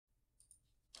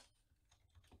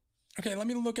Okay, let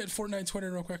me look at Fortnite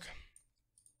Twitter real quick.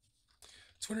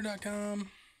 Twitter.com.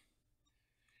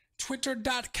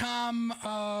 Twitter.com.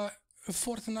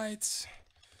 Fortnite.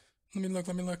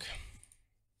 Let me look.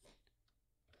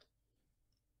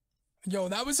 Yo,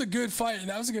 that was a good fight.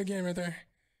 That was a good game right there.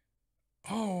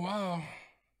 Oh, wow.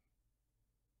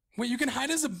 Wait, you can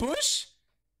hide as a bush?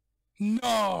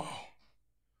 No.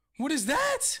 What is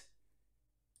that?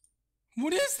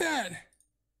 What is that?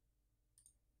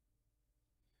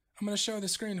 I'm gonna show the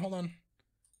screen. Hold on.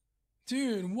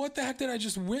 Dude, what the heck did I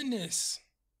just witness?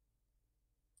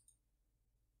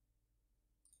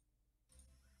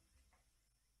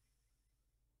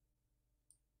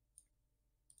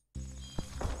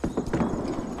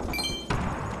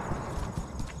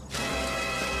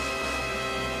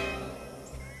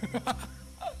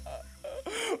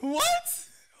 What?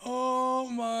 Oh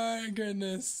my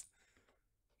goodness.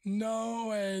 No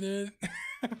way, dude.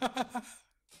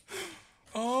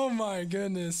 Oh my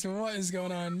goodness. What is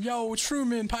going on? Yo,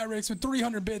 Truman Pyrex with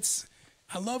 300 bits.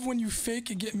 I love when you fake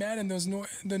and get mad and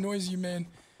the noise you made.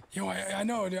 Yo, I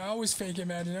know, dude. I always fake get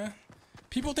mad, you know?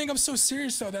 People think I'm so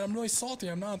serious, though, that I'm really salty.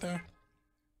 I'm not, though.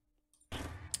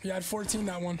 Yeah, I had 14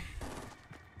 that one.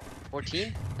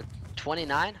 14?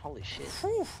 29? Holy shit.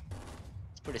 Whew.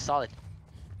 It's pretty solid.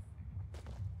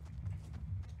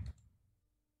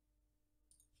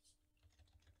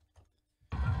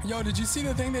 Yo, did you see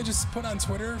the thing they just put on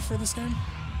Twitter for this game?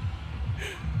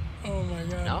 Oh my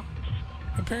god. No?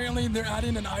 Apparently they're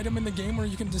adding an item in the game where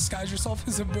you can disguise yourself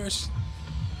as a bush.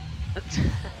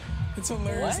 It's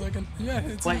hilarious what? looking. Yeah,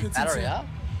 it's Battle Royale?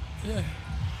 Yeah.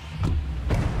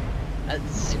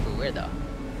 That's super weird though.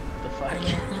 The fuck?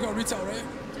 You go retail, right?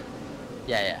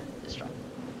 Yeah, just drop.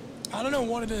 I don't know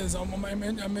what it is. I'm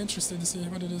interested to see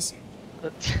what it is.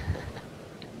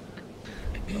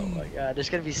 Oh my god, there's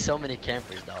gonna be so many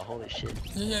campers though, holy shit.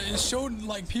 Yeah, it showed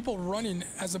like people running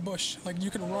as a bush. Like you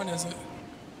can run as it.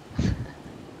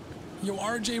 Yo,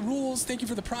 RJ Rules, thank you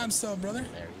for the prime sub, brother.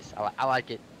 There he is. I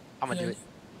like it. I'm gonna do it.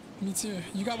 Me too.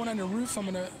 You got one on your roof, I'm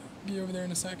gonna be over there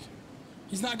in a sec.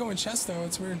 He's not going chest though,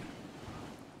 it's weird.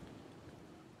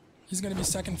 He's gonna be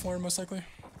second floor most likely.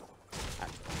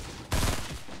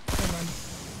 Never mind.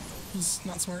 He's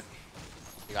not smart.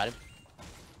 You got him?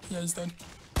 Yeah, he's dead.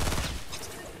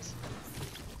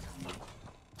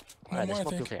 Alright, One there's more, I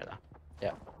more think. people here though.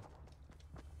 Yeah.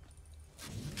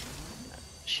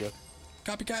 Shook.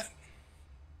 Copycat.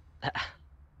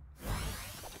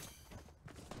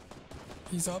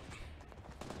 He's up.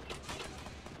 I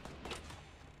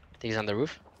think he's on the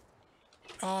roof.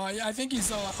 Yeah, I think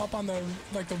he's up on the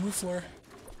the roof floor.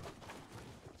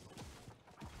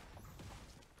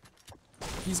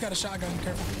 He's got a shotgun.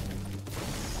 Careful.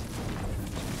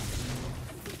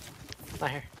 Not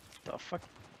here. The fuck?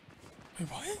 Wait,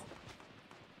 what?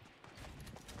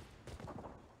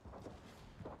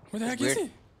 Where the heck Weird. is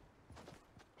he?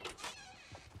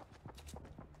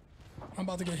 I'm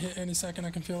about to get hit any second.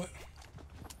 I can feel it.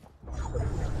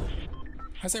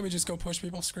 I say we just go push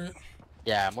people. Screw it.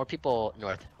 Yeah, more people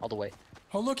north, all the way.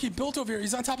 Oh look, he built over here.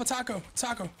 He's on top of Taco.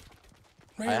 Taco.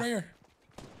 Right here, yeah? right here.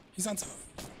 He's on top.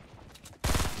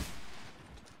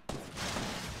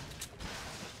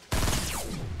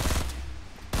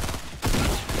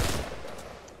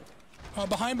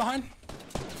 Behind.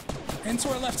 And to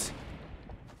our left.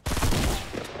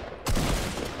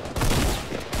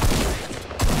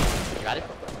 You got it?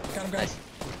 Got him, guys.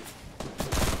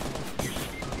 Nice.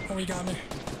 Oh, he got me.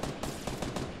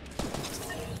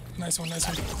 Nice one.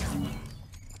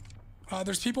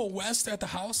 There's people west at the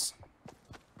house.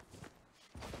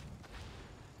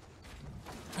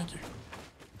 Thank you.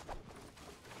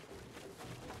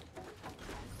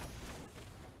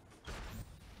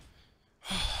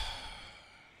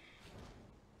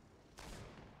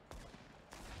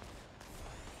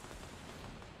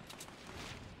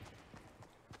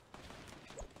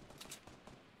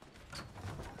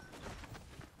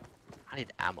 I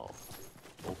need ammo.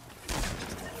 Oh.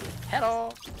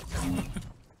 Hello!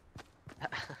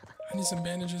 I need some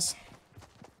bandages.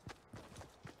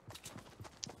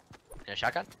 And a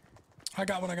shotgun? I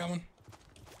got one.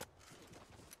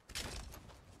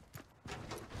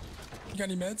 You got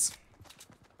any meds?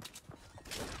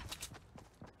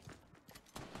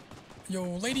 Yo,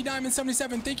 Lady Diamond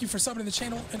 77, thank you for subbing to the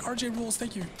channel. And RJ Rules,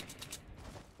 thank you.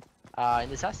 In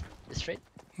this house? This straight?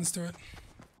 Let's do it.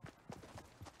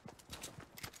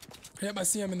 Yep, I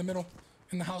see him in the middle,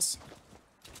 in the house.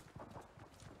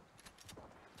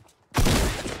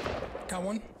 Got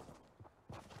one.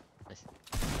 Nice.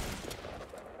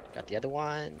 Got the other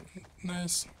one.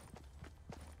 Nice.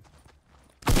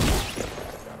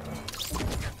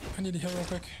 I need to heal real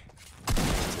quick.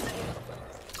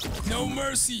 No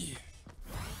mercy.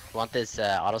 Want this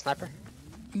auto sniper?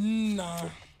 Nah.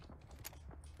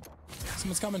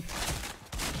 Someone's coming.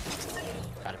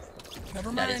 Got him. Never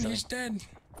That mind, is he's dead.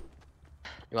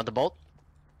 You want the bolt?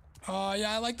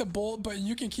 Yeah, I like the bolt, but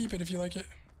you can keep it if you like it.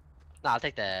 Nah, I'll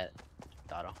take the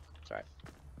auto. It's alright.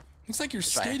 Looks like you're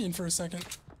Try it. skating for a second.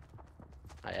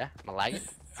 Oh yeah? Am I lagging?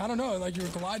 I don't know, like you were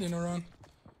gliding around.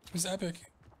 It was epic.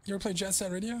 You ever play Jet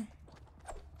Set Radio?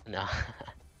 No.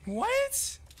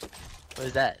 What? What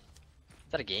is that?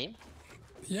 Is that a game?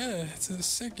 Yeah, it's a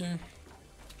sick game.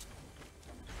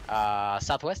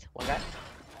 Southwest, one guy.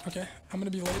 Okay, I'm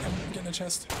gonna be late. I'm getting a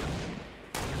chest.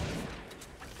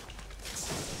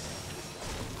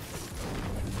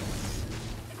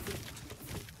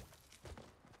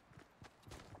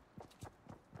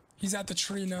 He's at the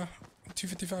tree now.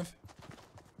 255.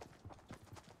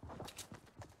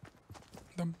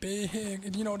 The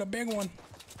big, you know, the big one.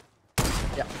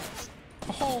 Yeah.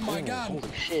 Oh my Ooh, god.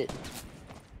 Holy shit.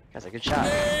 That's a good shot.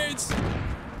 Nades!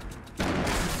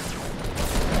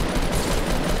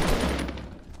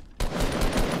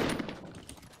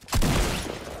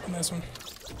 Nice one.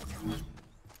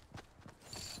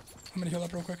 I'm gonna heal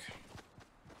up real quick.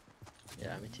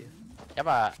 Yeah, me too.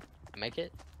 Yeah, I make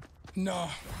it? No,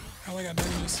 I only got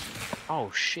bandages.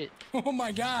 Oh shit. Oh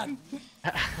my god.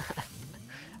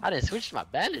 I didn't switch to my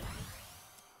bandit.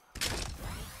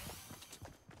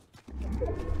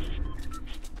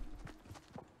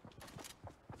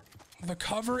 The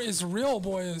cover is real,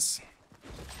 boys.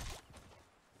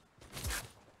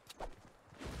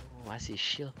 Oh, I see a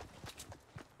shield.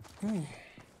 Ooh,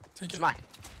 take It's it. mine.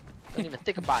 Don't even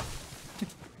think about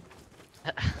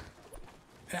it.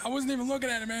 Hey, I wasn't even looking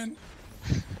at it, man.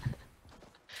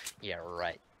 Yeah,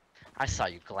 right. I saw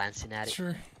you glancing at it.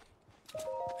 Sure.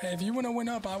 Hey, if you wouldn't have went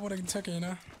up, I would have took it, you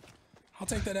know? I'll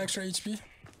take that extra HP.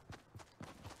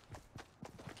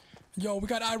 Yo, we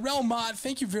got Irel Mod.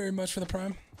 Thank you very much for the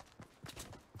prime.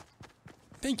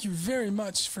 Thank you very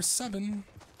much for subbing.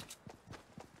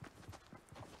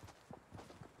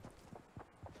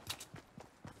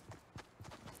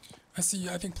 I see,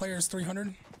 I think player is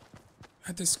 300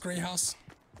 at this gray house.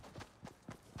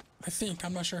 I think,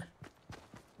 I'm not sure.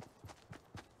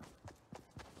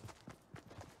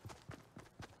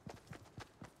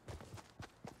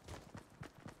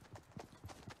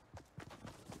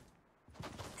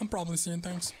 I'm probably seeing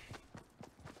things.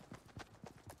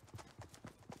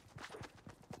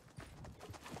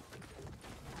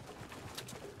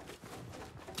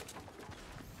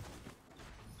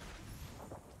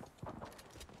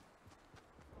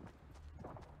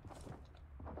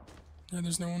 Yeah,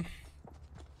 there's no one.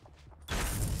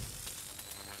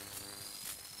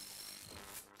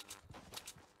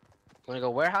 Wanna go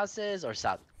warehouses or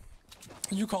south?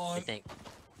 You call I it. think.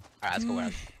 Alright, let's go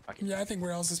warehouse. Fuck it. Yeah, I think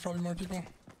where else is probably more people.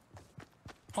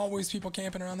 Always people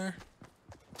camping around there.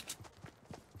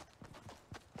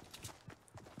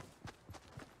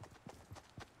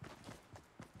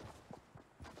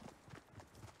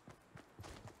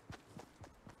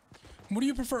 What do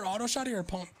you prefer, auto shotty or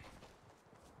pump?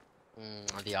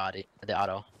 The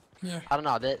auto. Yeah, I don't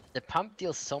know. The pump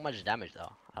deals so much damage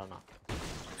though. I don't know.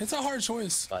 it's a hard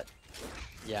choice. But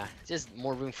yeah, it's just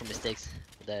more room for mistakes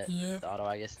with Yeah. the auto,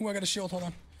 I guess. Ooh, I got a shield, hold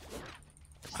on.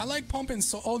 I like pumping,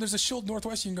 so, oh, there's a shield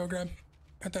northwest you can go grab.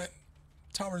 At that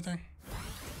tower thing.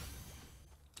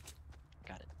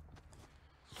 Got it.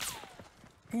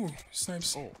 Ooh,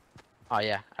 snipes. Oh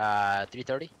yeah.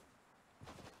 330.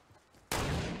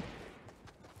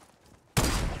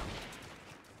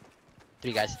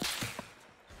 Three guys.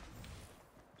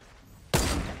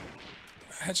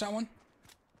 Headshot one.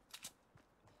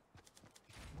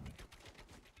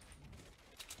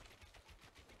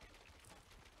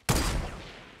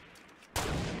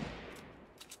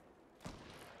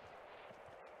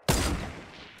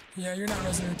 Yeah, you're not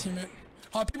resing your teammate.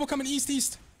 People coming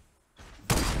east.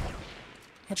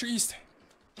 What's your east?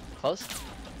 Close?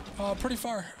 Pretty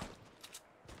far.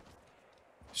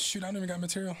 Shoot, I don't even got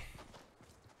material.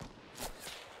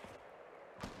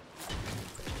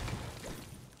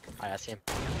 I see him.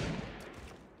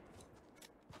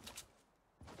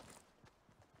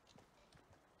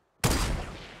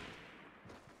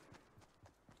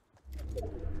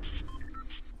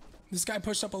 This guy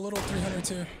pushed up a little 300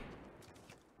 too.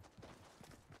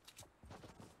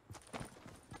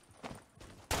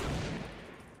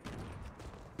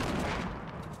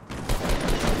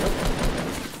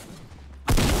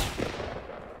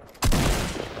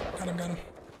 Got him.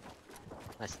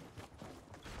 Nice.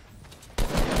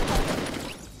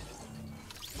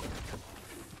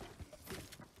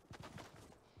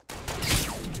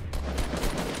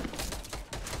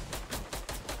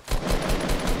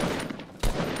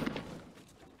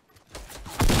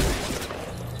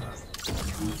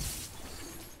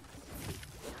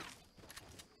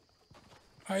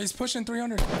 He's pushing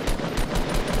 300. I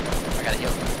gotta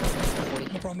heal.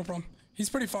 No problem, no problem. He's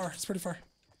pretty far. He's pretty far.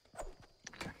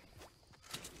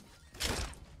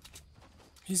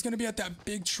 He's gonna be at that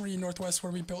big tree northwest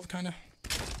where we built, kind of.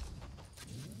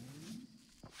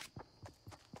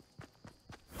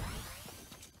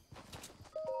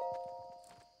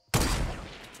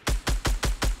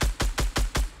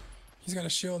 He's got a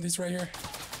shield. He's right here.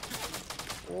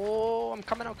 Oh, I'm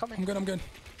coming. I'm coming. I'm good. I'm good.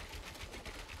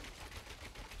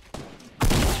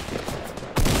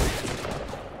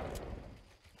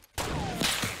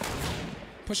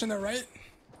 Pushing that right.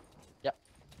 Yep.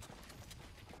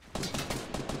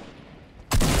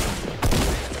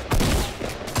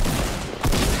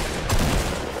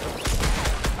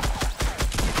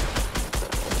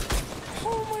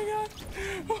 Oh my god.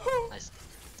 Nice.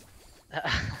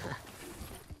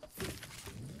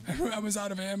 I was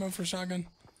out of ammo for shotgun.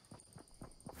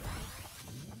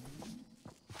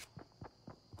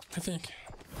 I think.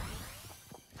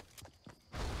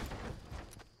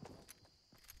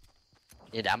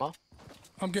 Need ammo?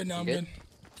 I'm good now. I'm good?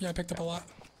 Yeah, I picked up a lot.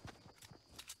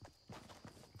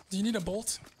 Do you need a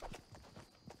bolt?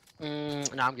 No, I'm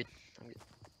good. I'm good.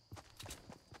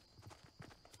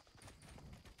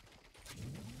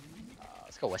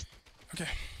 Let's go west. Okay.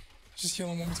 Just heal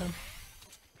him one more time.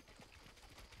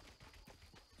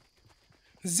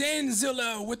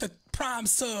 Zanzilla with the prime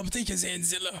sub. Thank you,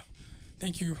 Zanzilla.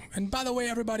 Thank you. And by the way,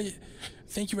 everybody,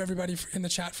 thank you everybody in the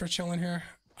chat for chilling here.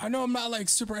 I know I'm not like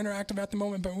super interactive at the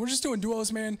moment, but we're just doing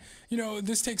duos, man. You know,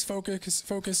 this takes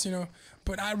focus, you know.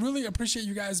 But I really appreciate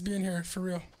you guys being here, for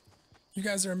real. You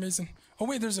guys are amazing. Oh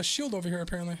wait, there's a shield over here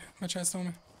apparently. My chat's telling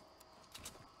me.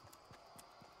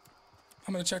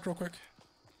 I'm gonna check real quick.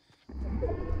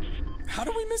 How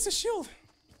did we miss a shield?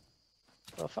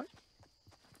 What the fuck?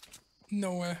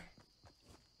 No way.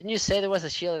 Didn't you say there was a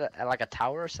shield at like a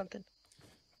tower or something?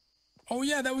 Oh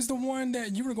yeah, that was the one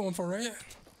that you were going for, right?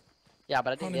 Yeah,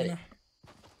 but I didn't get it.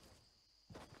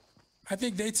 I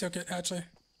think they took it, actually.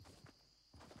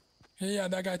 Yeah,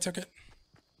 that guy took it.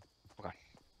 Okay.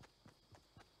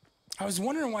 I was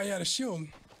wondering why he had a shield.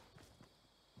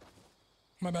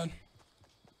 My bad.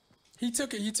 He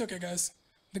took it, guys.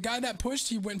 The guy that pushed,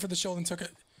 he went for the shield and took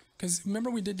it. Because remember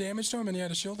we did damage to him and he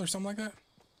had a shield or something like that?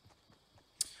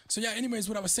 So yeah, anyways,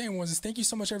 what I was saying was thank you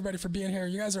so much everybody for being here.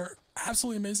 You guys are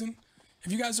absolutely amazing.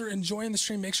 If you guys are enjoying the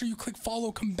stream, make sure you click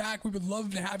follow, come back. We would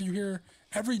love to have you here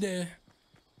every day.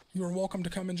 You are welcome to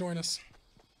come and join us.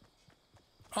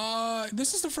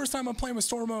 This is the first time I'm playing with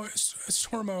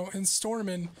Ztormen and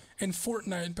Ztormen in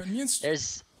Fortnite, but me and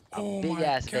there's a big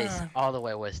ass base all the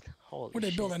way west. Holy what are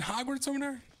they building? Hogwarts over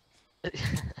there?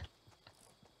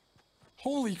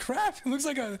 Holy crap! It looks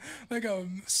like a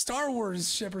Star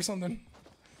Wars ship or something.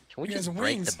 Can we just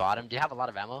break the bottom? Do you have a lot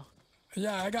of ammo?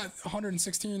 Yeah, I got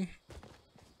 116.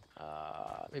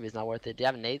 Maybe it's not worth it. Do you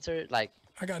have nades or like?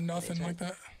 I got nothing like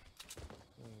that.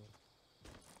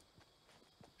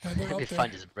 Yeah, It'd be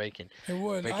fun just breaking. It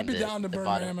would. I'd be down to burn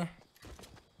my ammo.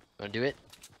 Wanna do it?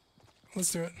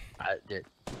 Let's do it. Alright, do it.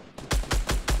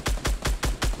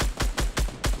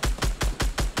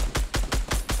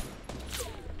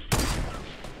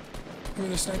 Ooh,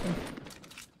 they're sniping.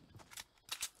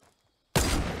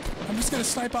 I'm just gonna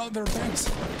snipe out their banks.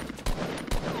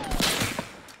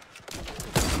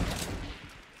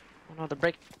 Oh no, the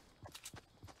break.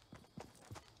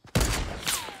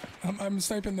 I'm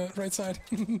sniping the right side.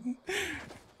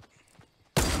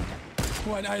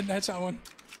 What? I headshot one.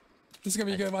 This is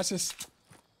gonna be good. Watch this.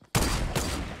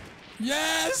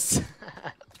 Yes!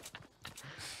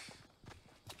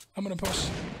 I'm gonna push.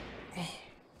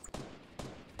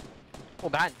 Oh,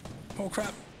 behind. Oh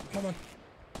crap. Hold on.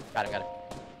 Got him, got him.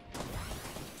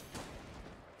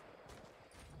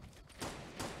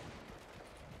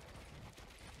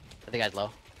 I think guy's low.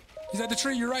 He's at the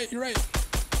tree. You're right. You're right.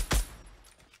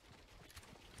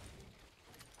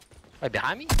 Wait,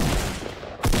 behind me?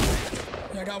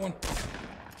 Yeah, I got one.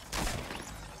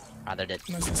 Ah, they're dead.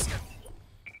 Nice.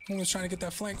 One was trying to get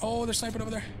that flank. Oh, they're sniping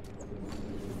over there.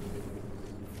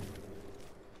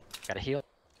 Gotta heal.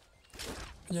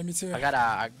 Yeah, me too. I got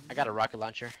a rocket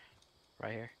launcher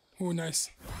right here. Ooh, nice.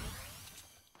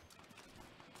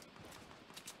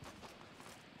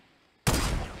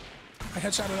 I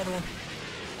headshot another one.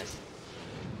 Nice.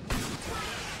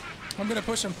 I'm gonna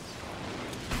push him.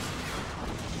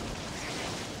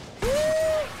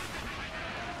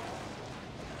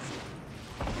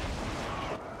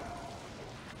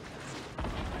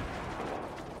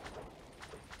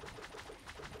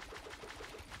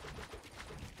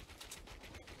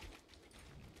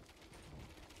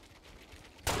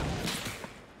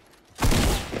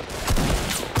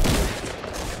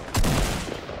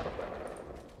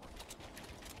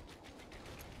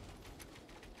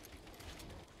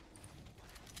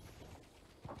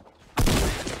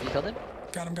 killed him?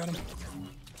 Got him, got him.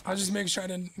 I was just making sure I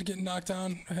didn't get knocked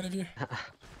down ahead of you.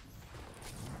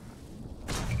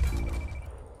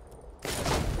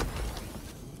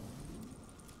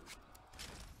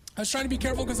 I was trying to be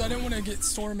careful because I didn't want to get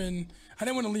Ztormen. I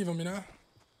didn't want to leave him, you know?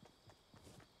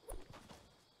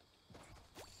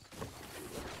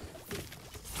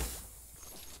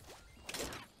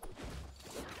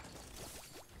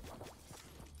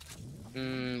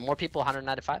 More people,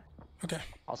 195. Okay.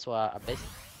 Also a base.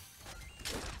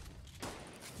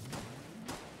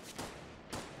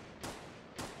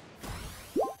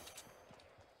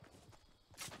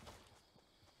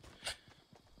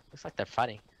 Looks like they're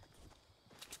fighting.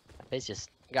 That base just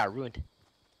got ruined.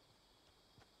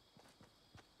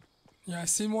 Yeah, I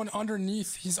see one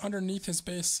underneath. He's underneath his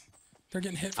base. They're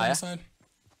getting hit from Oh, yeah? the side.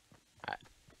 Alright.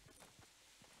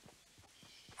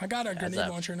 I got a grenade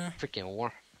launcher now. Freaking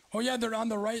war. Oh yeah, they're on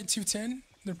the right, 210.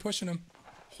 They're pushing him.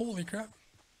 Holy crap.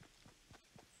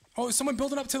 Oh, someone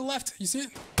building up to the left. You see it?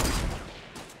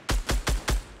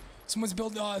 Someone's team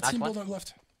building up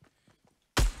left.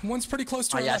 One's pretty close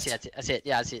to our yeah, left. I see it.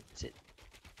 Yeah, I see it.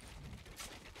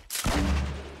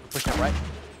 Pushing up right.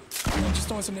 I'm just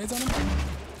throwing some nades on him.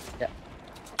 Yeah.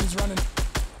 He's running.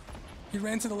 He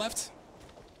ran to the left.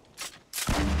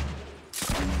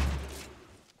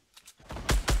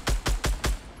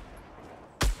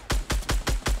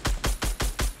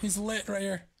 He's lit right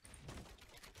here.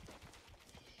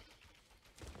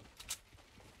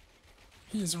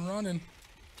 He is running.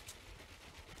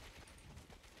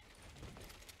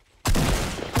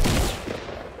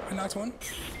 I knocked one.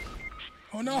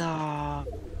 Oh no! No.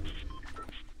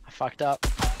 I fucked up.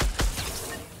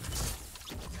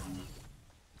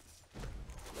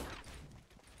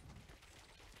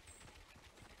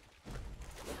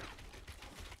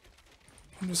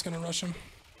 I'm just gonna rush him.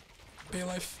 Bay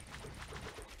life.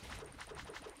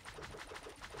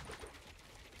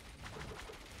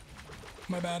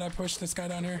 My bad, I pushed this guy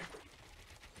down here.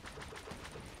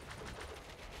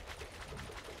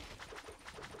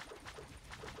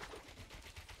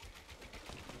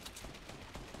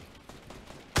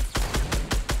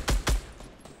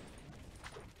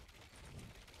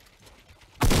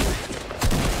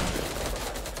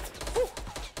 Woo!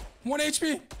 1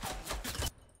 HP!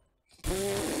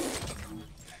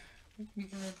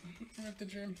 Rip the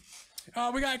gym.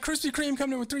 We got Krispy Kreme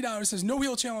coming in with $3. Says no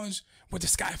heal challenge with the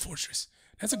Sky Fortress.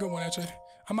 That's a good one, actually.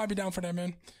 I might be down for that,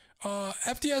 man.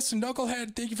 FTS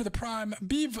Knucklehead, thank you for the prime.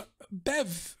 Bev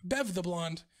the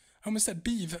blonde. I almost said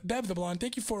Bev the blonde.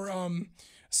 Thank you for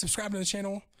subscribing to the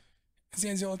channel.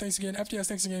 Zanzilla, thanks again. FTS,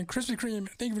 thanks again. Krispy Kreme,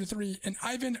 thank you for the 3. And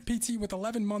Ivan PT with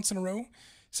 11 months in a row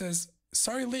says,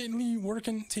 sorry lately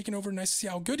working, taking over. Nice to see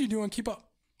how good you're doing. Keep up.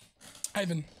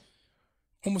 Ivan,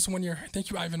 almost 1 year.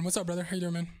 Thank you, Ivan. What's up, brother? How you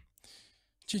doing, man?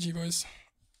 GG, boys.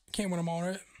 Can't win them all,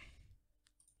 right?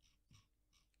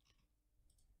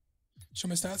 Show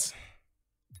my stats.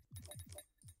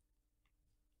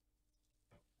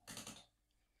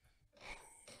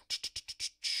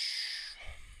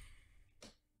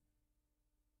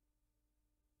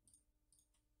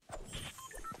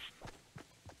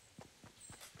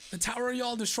 The tower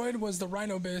y'all destroyed was the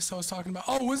Rhino base I was talking about.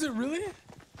 Oh, was it really?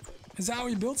 Is that how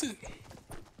he built it?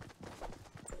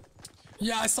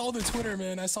 Yeah, I saw the Twitter,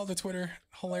 man. I saw the Twitter.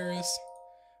 Hilarious.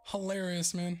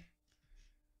 Hilarious, man.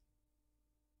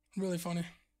 Really funny.